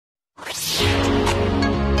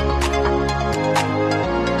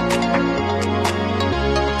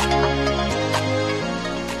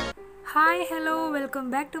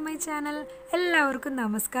Welcome back to my channel. എല്ലാവർക്കും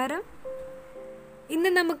നമസ്കാരം. ഇന്ന്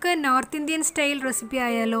നമുക്ക് നോർത്ത് ഇന്ത്യൻ സ്റ്റൈൽ റെസിപ്പി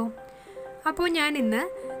ആയാലോ? അപ്പോൾ ഞാൻ ഇന്ന്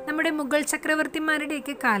നമ്മുടെ മുഗൾ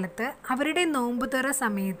ചക്രവർത്തിമാരുടെയൊക്കെ കാലത്ത് അവരുടെ നോമ്പുതുറ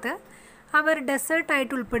സമയത്ത് അവർ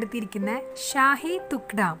ഡെസേർട്ടായിട്ട് ഉൾപ്പെടുത്തിയിരിക്കുന്ന ഷാഹി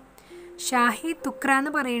തുക്ര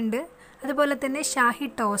എന്ന് പറയുന്നുണ്ട്. അതുപോലെ തന്നെ ഷാഹി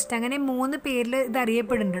ടോസ്റ്റ്, അങ്ങനെ 3 പേരിൽ ഇത്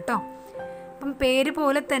അറിയപ്പെടുന്നുണ്ട് കേട്ടോ. അപ്പം പേര്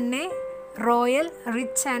പോലെ തന്നെ റോയൽ,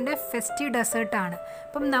 റിച്ച് ആൻഡ് ഫെസ്റ്റീവ് ഡെസേർട്ടാണ്.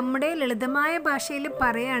 അപ്പം നമ്മുടെ ലളിതമായ ഭാഷയിൽ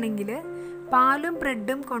പറയുകയാണെങ്കിൽ പാലും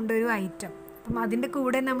ബ്രെഡും കൊണ്ടൊരു ഐറ്റം. അപ്പം അതിൻ്റെ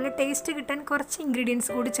കൂടെ നമ്മൾ ടേസ്റ്റ് കിട്ടാൻ കുറച്ച് ഇൻഗ്രീഡിയൻസ്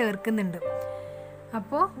കൂടി ചേർക്കുന്നുണ്ട്.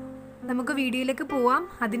 അപ്പോൾ നമുക്ക് വീഡിയോയിലേക്ക് പോവാം.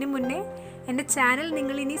 അതിനു മുന്നേ എൻ്റെ ചാനൽ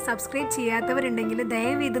നിങ്ങൾ ഇനി സബ്സ്ക്രൈബ് ചെയ്യാത്തവരുണ്ടെങ്കിൽ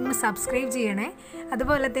ദയവ് ഇതൊന്ന് സബ്സ്ക്രൈബ് ചെയ്യണേ.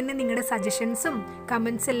 അതുപോലെ തന്നെ നിങ്ങളുടെ സജഷൻസും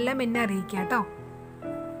കമൻസ് എല്ലാം എന്നെ അറിയിക്കാം കേട്ടോ.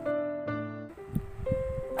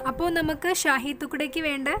 അപ്പോൾ നമുക്ക് ഷാഹി തുക്ടയ്ക്ക്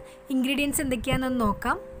വേണ്ട ഇൻഗ്രീഡിയൻസ് എന്തൊക്കെയാണെന്ന്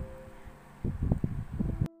നോക്കാം.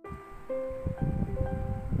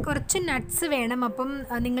 കുറച്ച് നട്ട്സ് വേണം. അപ്പം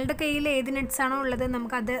നിങ്ങളുടെ കയ്യിൽ ഏത് നട്ട്സാണോ ഉള്ളത്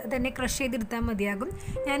നമുക്ക് അത് തന്നെ ക്രഷ് ചെയ്തെടുത്താൽ മതിയാകും.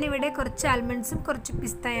 ഞാനിവിടെ കുറച്ച് ആൽമണ്ട്സും കുറച്ച്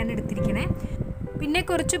പിസ്തയാണ് എടുത്തിരിക്കണേ. പിന്നെ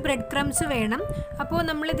കുറച്ച് ബ്രെഡ് ക്രംസ് വേണം. അപ്പോൾ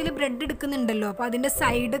നമ്മളിതിൽ ബ്രെഡ് എടുക്കുന്നുണ്ടല്ലോ, അപ്പോൾ അതിൻ്റെ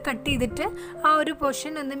സൈഡ് കട്ട് ചെയ്തിട്ട് ആ ഒരു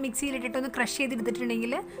പോർഷൻ ഒന്ന് മിക്സിയിലിട്ടിട്ട് ഒന്ന് ക്രഷ്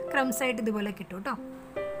ചെയ്തെടുത്തിട്ടുണ്ടെങ്കിൽ ക്രംസ് ആയിട്ട് ഇതുപോലെ കിട്ടും കേട്ടോ.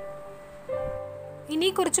 ഇനി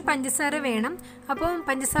കുറച്ച് പഞ്ചസാര വേണം. അപ്പോൾ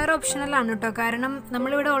പഞ്ചസാര ഓപ്ഷണലാണ് കേട്ടോ, കാരണം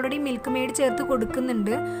നമ്മളിവിടെ ഓൾറെഡി മിൽക്ക് മെയ്ഡ് ചേർത്ത്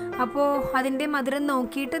കൊടുക്കുന്നുണ്ട്. അപ്പോൾ അതിൻ്റെ മധുരം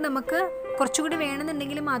നോക്കിയിട്ട് നമുക്ക് കുറച്ചുകൂടി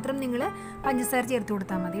വേണമെന്നുണ്ടെങ്കിൽ മാത്രം നിങ്ങൾ പഞ്ചസാര ചേർത്ത്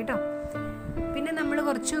കൊടുത്താൽ മതി കേട്ടോ. പിന്നെ നമ്മൾ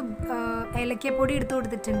കുറച്ച് ഏലക്കപ്പൊടി എടുത്ത്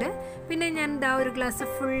കൊടുത്തിട്ടുണ്ട്. പിന്നെ ഞാൻ ഇതാ ഒരു ഗ്ലാസ്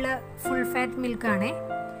ഫുൾ ഫാറ്റ് മിൽക്കാണേ.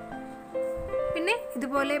 പിന്നെ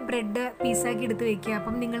ഇതുപോലെ ബ്രെഡ് പീസാക്കി എടുത്ത് വെക്കുക.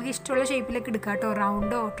 അപ്പം നിങ്ങൾക്ക് ഇഷ്ടമുള്ള ഷേപ്പിലൊക്കെ എടുക്കാം കേട്ടോ,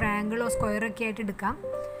 റൗണ്ടോ ട്രയാങ്കിളോ സ്ക്വയറൊക്കെ ആയിട്ട് എടുക്കാം.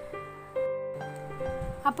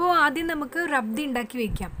 അപ്പോൾ ആദ്യം നമുക്ക് റബ്ദി ഉണ്ടാക്കി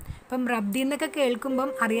വയ്ക്കാം. അപ്പം റബ്ദി എന്നൊക്കെ കേൾക്കുമ്പം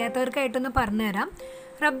അറിയാത്തവർക്കായിട്ടൊന്ന് പറഞ്ഞു തരാം.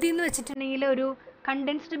 റബ്ദി എന്ന് വെച്ചിട്ടുണ്ടെങ്കിൽ ഒരു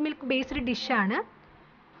കണ്ടൻസ്ഡ് മിൽക്ക് ബേസ്ഡ് ഡിഷാണ്.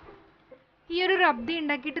 ഈ ഒരു റബ്ദി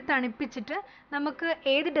ഉണ്ടാക്കിയിട്ട് തണുപ്പിച്ചിട്ട് നമുക്ക്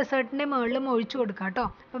ഏത് ഡെസേർട്ടിൻ്റെ മുകളിലും ഒഴിച്ചു കൊടുക്കാം കേട്ടോ.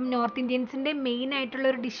 അപ്പം നോർത്ത് ഇന്ത്യൻസിൻ്റെ മെയിൻ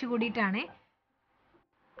ആയിട്ടുള്ളൊരു ഡിഷ് കൂടിയിട്ടാണ്.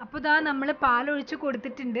 അപ്പോൾ ഇതാ നമ്മൾ പാലൊഴിച്ച്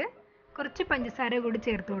കൊടുത്തിട്ടുണ്ട്. കുറച്ച് പഞ്ചസാര കൂടി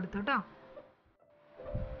ചേർത്ത് കൊടുത്തു കേട്ടോ.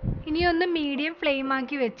 ഇനിയൊന്ന് മീഡിയം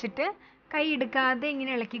ഫ്ലെയിമാക്കി വെച്ചിട്ട് കൈ എടുക്കാതെ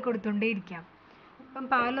ഇങ്ങനെ ഇളക്കി കൊടുത്തോണ്ടേ ഇരിക്കാം. അപ്പം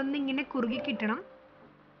പാലൊന്ന് ഇങ്ങനെ കുറുകി കിട്ടണം.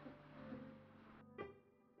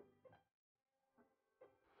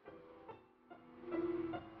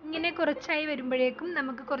 ഇങ്ങനെ കുറച്ചായി വരുമ്പോഴേക്കും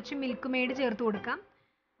നമുക്ക് കുറച്ച് മിൽക്ക് മെയ്ഡ് ചേർത്ത് കൊടുക്കാം.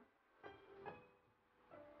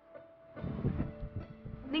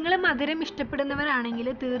 നിങ്ങൾ മധുരം ഇഷ്ടപ്പെടുന്നവരാണെങ്കിൽ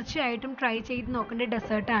തീർച്ചയായിട്ടും ട്രൈ ചെയ്ത് നോക്കേണ്ട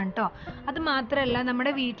ഡെസേർട്ടാണ് കേട്ടോ. അത് മാത്രമല്ല,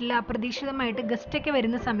 നമ്മുടെ വീട്ടിൽ അപ്രതീക്ഷിതമായിട്ട് ഗസ്റ്റൊക്കെ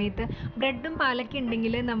വരുന്ന സമയത്ത് ബ്രെഡും പാലൊക്കെ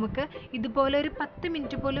ഉണ്ടെങ്കിൽ നമുക്ക് ഇതുപോലെ ഒരു 10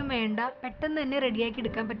 മിനിറ്റ് പോലും വേണ്ട, പെട്ടെന്ന് തന്നെ റെഡിയാക്കി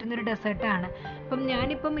എടുക്കാൻ പറ്റുന്നൊരു ഡെസേർട്ടാണ്. അപ്പം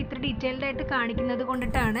ഞാനിപ്പം ഇത്ര ഡീറ്റെയിൽഡ് ആയിട്ട് കാണിക്കുന്നത്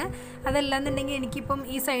കൊണ്ടിട്ടാണ്. അതല്ലാന്നുണ്ടെങ്കിൽ എനിക്കിപ്പം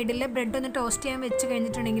ഈ സൈഡിൽ ബ്രെഡ് ഒന്ന് ടോസ്റ്റ് ചെയ്യാൻ വെച്ച്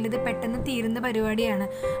കഴിഞ്ഞിട്ടുണ്ടെങ്കിൽ ഇത് പെട്ടെന്ന് തീരുന്ന പരിപാടിയാണ്.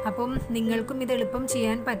 അപ്പം നിങ്ങൾക്കും ഇത് എളുപ്പം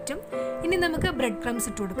ചെയ്യാൻ പറ്റും. ഇനി നമുക്ക് ബ്രെഡ് ക്രംസ്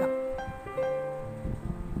ഇട്ട് കൊടുക്കാം.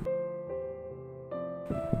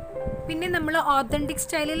 പിന്നെ നമ്മൾ ഓത്തൻറ്റിക്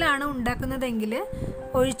സ്റ്റൈലിലാണ് ഉണ്ടാക്കുന്നതെങ്കിൽ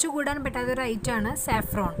ഒഴിച്ചുകൂടാൻ പറ്റാത്തൊരു ഐറ്റമാണ്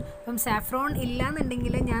സാഫ്രോൺ. അപ്പം സാഫ്രോൺ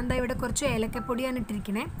ഇല്ലയെന്നുണ്ടെങ്കിൽ ഞാൻ ദാ ഇവിടെ കുറച്ച് ഏലക്കപ്പൊടിയാണ്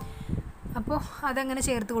ഇട്ടിരിക്കണേ. അപ്പോൾ അതങ്ങനെ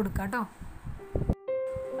ചേർത്ത് കൊടുക്കാം കേട്ടോ.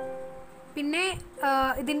 പിന്നെ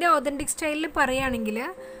ഇതിൻ്റെ ഓതൻറ്റിക് സ്റ്റൈലിൽ പറയുകയാണെങ്കിൽ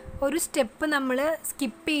ഒരു സ്റ്റെപ്പ് നമ്മൾ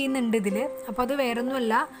സ്കിപ്പ് ചെയ്യുന്നുണ്ട് ഇതിൽ. അപ്പോൾ അത്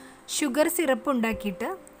വേറൊന്നുമല്ല, ഷുഗർ സിറപ്പ് ഉണ്ടാക്കിയിട്ട്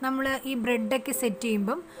നമ്മൾ ഈ ബ്രെഡൊക്കെ സെറ്റ്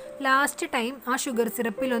ചെയ്യുമ്പം ലാസ്റ്റ് ടൈം ആ ഷുഗർ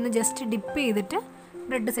സിറപ്പിലൊന്ന് ജസ്റ്റ് ഡിപ്പ് ചെയ്തിട്ട്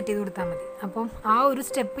ബ്രെഡ് സെറ്റ് ചെയ്ത് കൊടുത്താൽ മതി. അപ്പം ആ ഒരു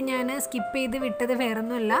സ്റ്റെപ്പ് ഞാൻ സ്കിപ്പ് ചെയ്ത് വിട്ടത്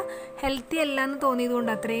വേറൊന്നുമല്ല, ഹെൽത്തി അല്ല എന്ന്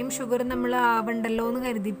തോന്നിയതുകൊണ്ട്. അത്രയും ഷുഗർ നമ്മൾ ആവണ്ടല്ലോ എന്ന്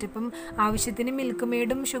കരുതിയിട്ട്. ഇപ്പം ആവശ്യത്തിന് മിൽക്ക്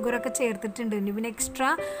മെയ്ഡും ഷുഗറൊക്കെ ചേർത്തിട്ടുണ്ട്, പിന്നെ എക്സ്ട്രാ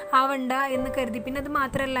ആവണ്ട എന്ന് കരുതി. പിന്നെ അത്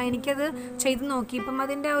മാത്രമല്ല, എനിക്കത് ചെയ്ത് നോക്കിയപ്പം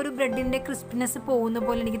അതിൻ്റെ ആ ഒരു ബ്രെഡിൻ്റെ ക്രിസ്പിനെസ് പോകുന്ന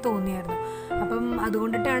പോലെ എനിക്ക് തോന്നിയായിരുന്നു. അപ്പം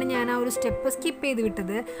അതുകൊണ്ടിട്ടാണ് ഞാൻ ആ ഒരു സ്റ്റെപ്പ് സ്കിപ്പ് ചെയ്ത്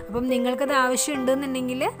വിട്ടത്. അപ്പം നിങ്ങൾക്കത്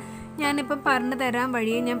ആവശ്യമുണ്ടെന്നുണ്ടെങ്കിൽ ഞാനിപ്പം പറഞ്ഞു തരാം,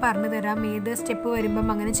 വഴിയെ ഞാൻ പറഞ്ഞു തരാം ഏത് സ്റ്റെപ്പ് വരുമ്പം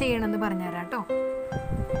അങ്ങനെ ചെയ്യണമെന്ന് പറഞ്ഞു തരാം കേട്ടോ.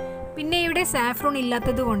 പിന്നെ ഇവിടെ സാഫ്രോൺ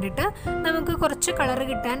ഇല്ലാത്തത് കൊണ്ടിട്ട് നമുക്ക് കുറച്ച് കളർ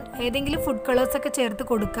കിട്ടാൻ ഏതെങ്കിലും ഫുഡ് കളേഴ്സൊക്കെ ചേർത്ത്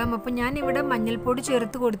കൊടുക്കാം. അപ്പോൾ ഞാനിവിടെ മഞ്ഞൾപ്പൊടി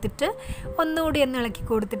ചേർത്ത് കൊടുത്തിട്ട് ഒന്നുകൂടി ഒന്ന് ഇളക്കി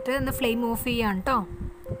കൊടുത്തിട്ട് ഒന്ന് ഫ്ലെയിം ഓഫ് ചെയ്യാം കേട്ടോ.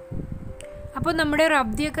 അപ്പോൾ നമ്മുടെ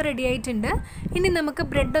റബ്ദിയൊക്കെ റെഡി ആയിട്ടുണ്ട്. ഇനി നമുക്ക്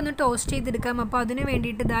ബ്രെഡ് ഒന്ന് ടോസ്റ്റ് ചെയ്തെടുക്കാം. അപ്പോൾ അതിന്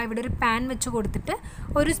വേണ്ടിയിട്ട് ഇതാ ഇവിടെ ഒരു പാൻ വെച്ച് കൊടുത്തിട്ട്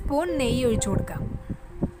 1 സ്പൂൺ നെയ്യ് ഒഴിച്ചു കൊടുക്കാം.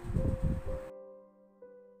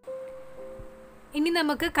 ഇനി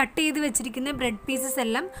നമുക്ക് കട്ട് ചെയ്ത് വെച്ചിരിക്കുന്ന ബ്രെഡ് പീസസ്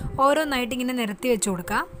എല്ലാം ഓരോന്നായിട്ട് ഇങ്ങനെ നിരത്തി വെച്ച്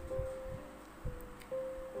കൊടുക്കാം.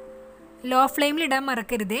 ലോ ഫ്ലെയിമിലിടാൻ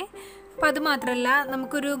മറക്കരുതേ. അപ്പോൾ അത് മാത്രമല്ല,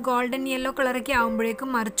 നമുക്കൊരു ഗോൾഡൻ യെല്ലോ കളറൊക്കെ ആകുമ്പോഴേക്കും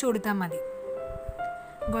മറിച്ച് കൊടുത്താൽ മതി.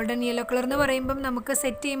 ഗോൾഡൻ യെല്ലോ കളർ എന്ന് പറയുമ്പം നമുക്ക്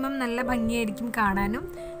സെറ്റ് ചെയ്യുമ്പം നല്ല ഭംഗിയായിരിക്കും കാണാനും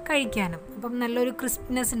കഴിക്കാനും. അപ്പം നല്ലൊരു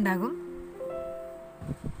ക്രിസ്പിനെസ് ഉണ്ടാകും.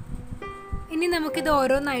 ഇനി നമുക്കിത്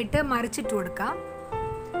ഓരോന്നായിട്ട് മറിച്ചിട്ട് കൊടുക്കാം.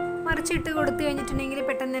 മറിച്ചിട്ട് കൊടുത്തു കഴിഞ്ഞിട്ടുണ്ടെങ്കിൽ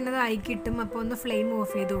പെട്ടെന്ന് തന്നെ അത് ആയി കിട്ടും. അപ്പോൾ ഒന്ന് ഫ്ലെയിം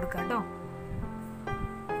ഓഫ് ചെയ്ത് കൊടുക്കാം കേട്ടോ.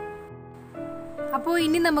 അപ്പോൾ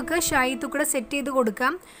ഇനി നമുക്ക് ഷാഹി തുക്ട സെറ്റ് ചെയ്ത്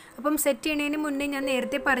കൊടുക്കാം. അപ്പം സെറ്റ് ചെയ്യുന്നതിന് മുന്നേ ഞാൻ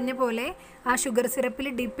നേരത്തെ പറഞ്ഞ പോലെ ആ ഷുഗർ സിറപ്പിൽ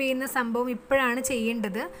ഡിപ്പ് ചെയ്യുന്ന സംഭവം ഇപ്പോഴാണ്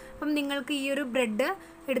ചെയ്യേണ്ടത്. അപ്പം നിങ്ങൾക്ക് ഈ ഒരു ബ്രെഡ്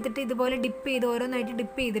എടുത്തിട്ട് ഇതുപോലെ ഡിപ്പ് ചെയ്ത് ഓരോന്നായിട്ട്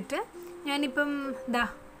ഡിപ്പ് ചെയ്തിട്ട് ഞാനിപ്പം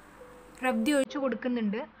റബ്ദി ഒഴിച്ച്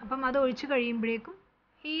കൊടുക്കുന്നുണ്ട്. അപ്പം അത് ഒഴിച്ച് കഴിയുമ്പോഴേക്കും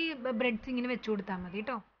ഈ ബ്രെഡ്സ് ഇങ്ങനെ വെച്ച് കൊടുത്താൽ മതി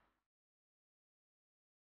കേട്ടോ.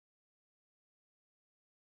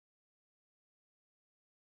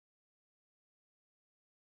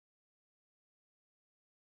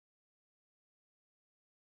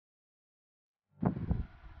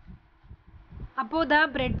 അപ്പോൾ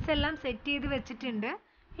ബ്രെഡ്സ് എല്ലാം സെറ്റ് ചെയ്ത് വെച്ചിട്ടുണ്ട്.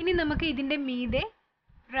 ഇനി നമുക്ക് ഇതിൻ്റെ മീതെ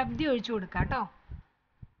റബ്ദി ഒഴിച്ചു കൊടുക്കാം കേട്ടോ.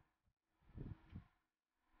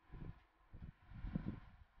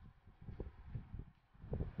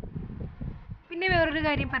 പിന്നെ വേറൊരു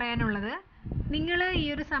കാര്യം പറയാനുള്ളത്, നിങ്ങൾ ഈ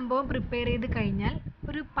ഒരു സംഭവം പ്രിപ്പയർ ചെയ്ത് കഴിഞ്ഞാൽ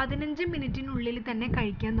ഒരു 15 മിനിറ്റിനുള്ളിൽ തന്നെ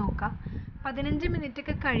കഴിക്കാൻ നോക്കാം. 15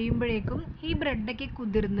 മിനിറ്റൊക്കെ കഴിയുമ്പോഴേക്കും ഈ ബ്രെഡൊക്കെ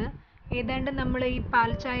കുതിർന്ന് ഏതാണ്ട് നമ്മൾ ഈ പാൽ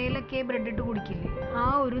ചായയിലൊക്കെ ബ്രെഡ് ഇട്ട് കുടിക്കില്ലേ, ആ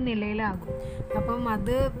ഒരു നിലയിലാകും. അപ്പം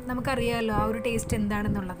അത് നമുക്കറിയാമല്ലോ ആ ഒരു ടേസ്റ്റ്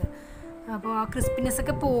എന്താണെന്നുള്ളത്. അപ്പോൾ ആ ക്രിസ്പിനെസ്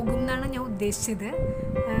ഒക്കെ പോകും എന്നാണ് ഞാൻ ഉദ്ദേശിച്ചത്.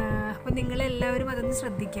 അപ്പോൾ നിങ്ങളെല്ലാവരും അതൊന്ന്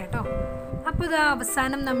ശ്രദ്ധിക്കുക കേട്ടോ. അപ്പോൾ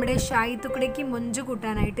അവസാനം നമ്മുടെ ഷാഹി തുക്ടയ്ക്ക് മൊഞ്ച്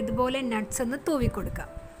കൂട്ടാനായിട്ട് ഇതുപോലെ നട്ട്സ് ഒന്ന് തൂവി കൊടുക്കാം.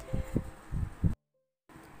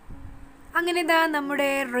 അങ്ങനെ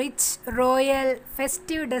നമ്മുടെ rich royal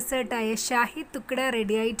festive ഡെസേർട്ടായ Shahi തുക്ട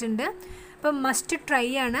ready ആയിട്ടുണ്ട്. അപ്പം മസ്റ്റ് ട്രൈ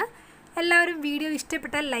ആണ്. എല്ലാവരും വീഡിയോ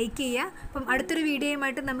ഇഷ്ടപ്പെട്ടാൽ ലൈക്ക് ചെയ്യുക. അപ്പം അടുത്തൊരു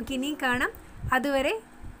വീഡിയോയുമായിട്ട് നമുക്ക് ഇനിയും കാണാം. അതുവരെ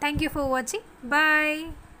thank you for watching. By.